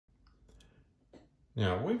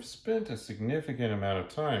Now, we've spent a significant amount of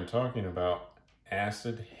time talking about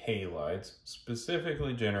acid halides,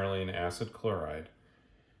 specifically generally in acid chloride,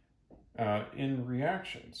 in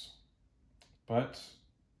reactions. But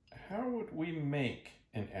how would we make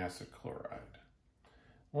an acid chloride?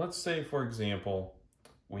 Let's say, for example,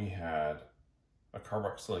 we had a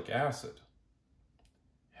carboxylic acid.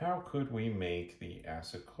 How could we make the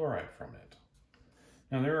acid chloride from it?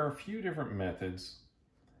 Now, there are a few different methods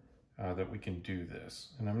that we can do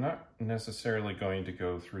this. And I'm not necessarily going to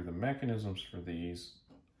go through the mechanisms for these.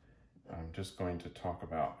 I'm just going to talk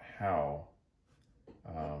about how,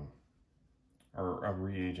 or a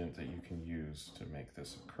reagent that you can use to make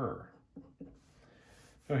this occur.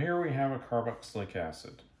 So here we have a carboxylic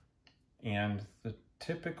acid. And the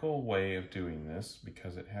typical way of doing this,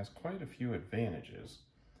 because it has quite a few advantages,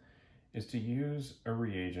 is to use a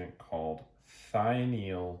reagent called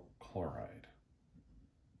thionyl chloride.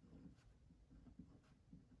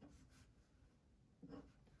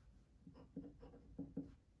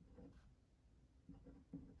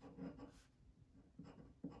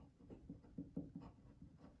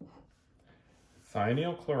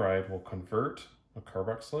 Thionyl chloride will convert a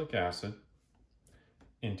carboxylic acid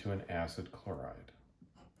into an acid chloride.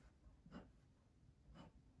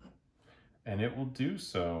 And it will do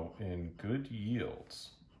so in good yields.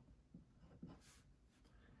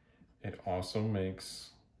 It also makes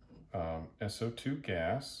SO2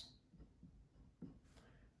 gas,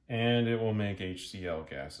 and it will make HCl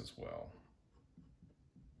gas as well.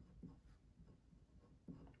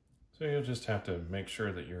 So you'll just have to make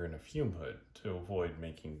sure that you're in a fume hood to avoid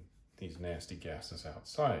making these nasty gases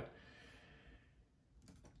outside.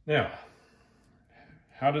 Now,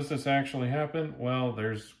 how does this actually happen? Well,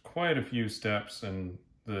 there's quite a few steps, and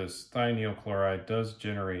this thionyl chloride does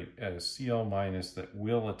generate a Cl- that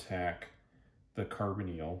will attack the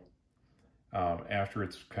carbonyl after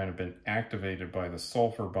it's kind of been activated by the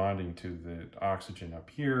sulfur bonding to the oxygen up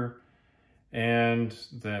here. And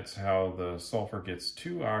that's how the sulfur gets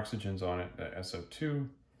two oxygens on it, the SO2,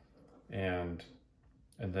 and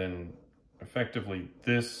then effectively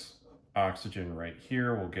this oxygen right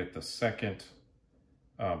here will get the second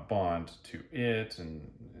bond to it,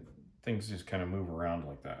 and things just kind of move around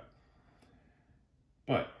like that.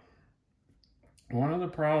 But one of the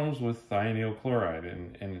problems with thionyl chloride,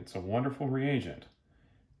 and it's a wonderful reagent,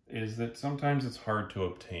 is that sometimes it's hard to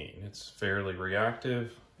obtain. It's fairly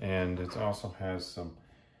reactive, and it also has some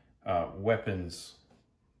weapons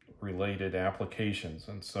related applications,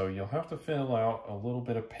 and so you'll have to fill out a little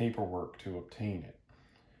bit of paperwork to obtain it.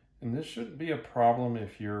 And this shouldn't be a problem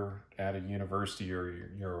if you're at a university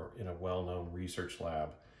or you're in a well-known research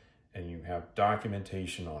lab and you have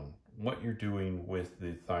documentation on what you're doing with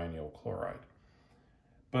the thionyl chloride.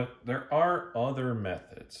 But there are other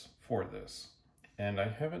methods for this, and I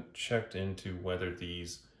haven't checked into whether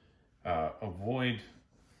these avoid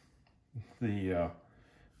the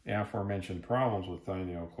aforementioned problems with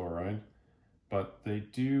thionyl chloride, but they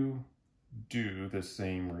do the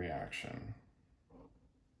same reaction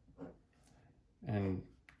in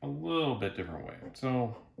a little bit different way.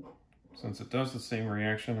 So since it does the same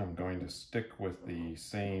reaction, I'm going to stick with the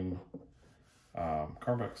same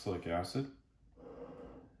carboxylic acid,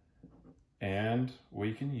 and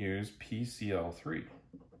we can use PCl3.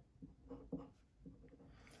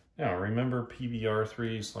 Now remember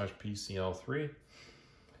PBr3/PCl3?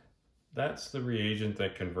 That's the reagent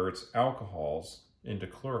that converts alcohols into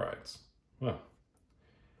chlorides. Well,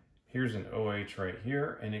 here's an OH right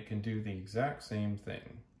here, and it can do the exact same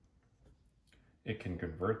thing. It can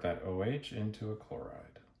convert that OH into a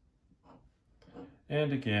chloride.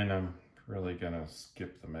 And again, I'm really gonna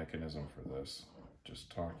skip the mechanism for this,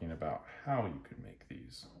 just talking about how you could make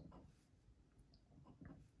these.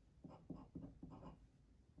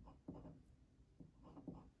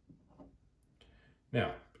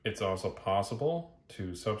 Now, it's also possible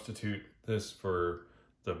to substitute this for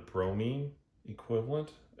the bromine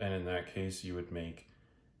equivalent, and in that case you would make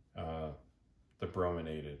the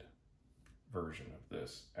brominated version of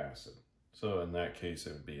this acid. So in that case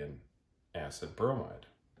it would be an acid bromide,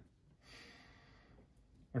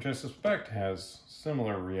 which I suspect has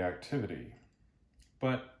similar reactivity.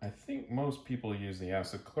 But I think most people use the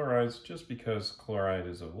acid chlorides just because chloride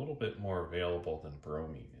is a little bit more available than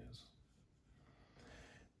bromine is.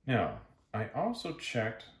 Now, I also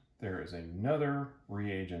checked there is another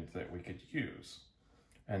reagent that we could use,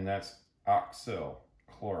 and that's Oxel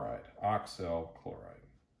Chloride,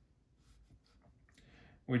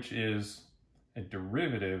 which is a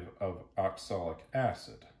derivative of oxalic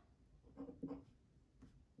acid.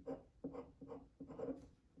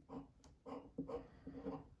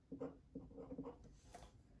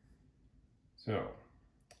 So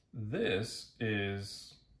this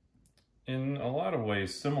is in a lot of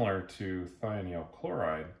ways similar to thionyl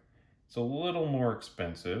chloride. It's a little more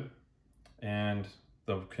expensive and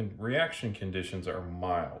the reaction conditions are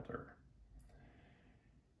milder.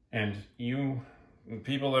 And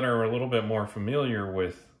people that are a little bit more familiar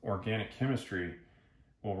with organic chemistry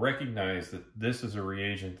will recognize that this is a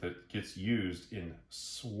reagent that gets used in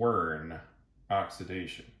Swern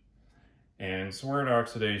oxidation. And Swern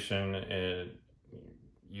oxidation,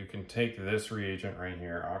 you can take this reagent right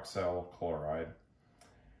here, Oxalyl Chloride,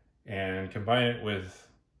 and combine it with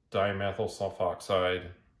dimethyl sulfoxide,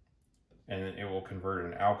 and it will convert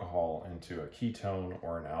an alcohol into a ketone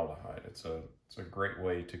or an aldehyde. It's a great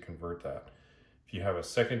way to convert that. If you have a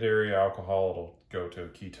secondary alcohol, it'll go to a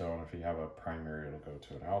ketone. If you have a primary, it'll go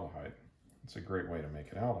to an aldehyde. It's a great way to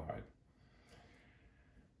make an aldehyde.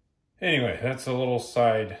 Anyway, that's a little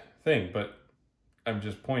side thing, but I'm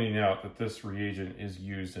just pointing out that this reagent is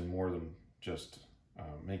used in more than just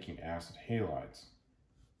making acid halides.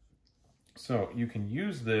 So you can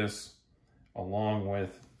use this along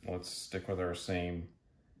with, let's stick with our same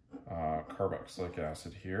carboxylic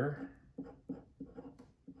acid here,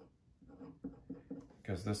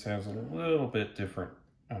 because this has a little bit different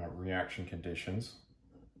reaction conditions.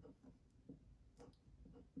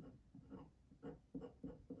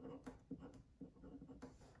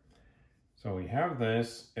 So we have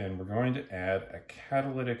this, and we're going to add a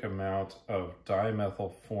catalytic amount of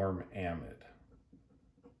Dimethylform Amide,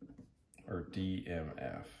 or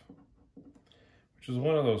DMF, which is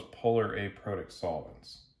one of those polar aprotic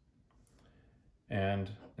solvents. And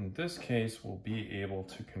in this case, we'll be able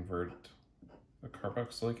to convert the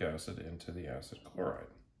carboxylic acid into the acid chloride.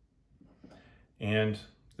 And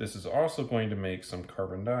this is also going to make some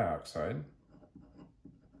carbon dioxide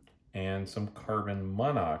and some carbon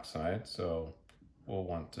monoxide, so we'll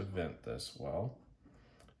want to vent this well,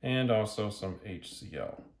 and also some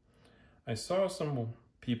HCl. I saw some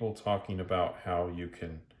people talking about how you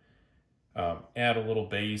can add a little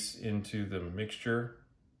base into the mixture,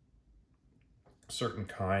 certain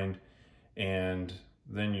kind, and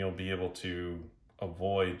then you'll be able to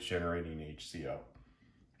avoid generating HCl.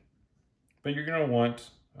 But you're going to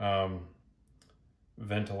want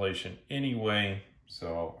ventilation anyway,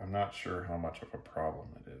 so I'm not sure how much of a problem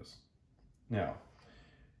it is. Now,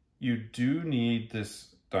 you do need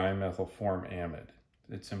this dimethylform amide.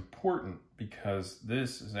 It's important because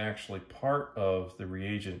this is actually part of the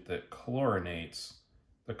reagent that chlorinates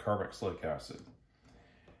the carboxylic acid.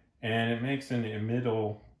 And it makes an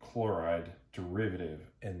imidyl chloride derivative,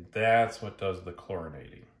 and that's what does the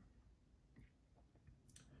chlorinating.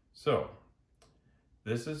 So,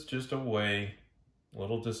 this is just a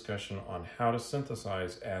little discussion on how to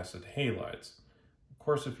synthesize acid halides. Of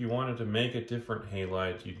course, if you wanted to make a different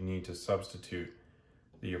halide, you'd need to substitute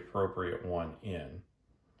the appropriate one in.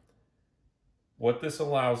 What this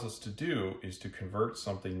allows us to do is to convert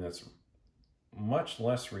something that's much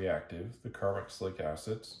less reactive, the carboxylic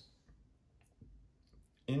acids,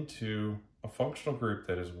 into a functional group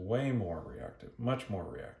that is way more reactive, much more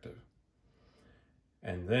reactive.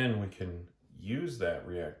 And then we can use that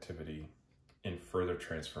reactivity in further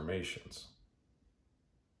transformations.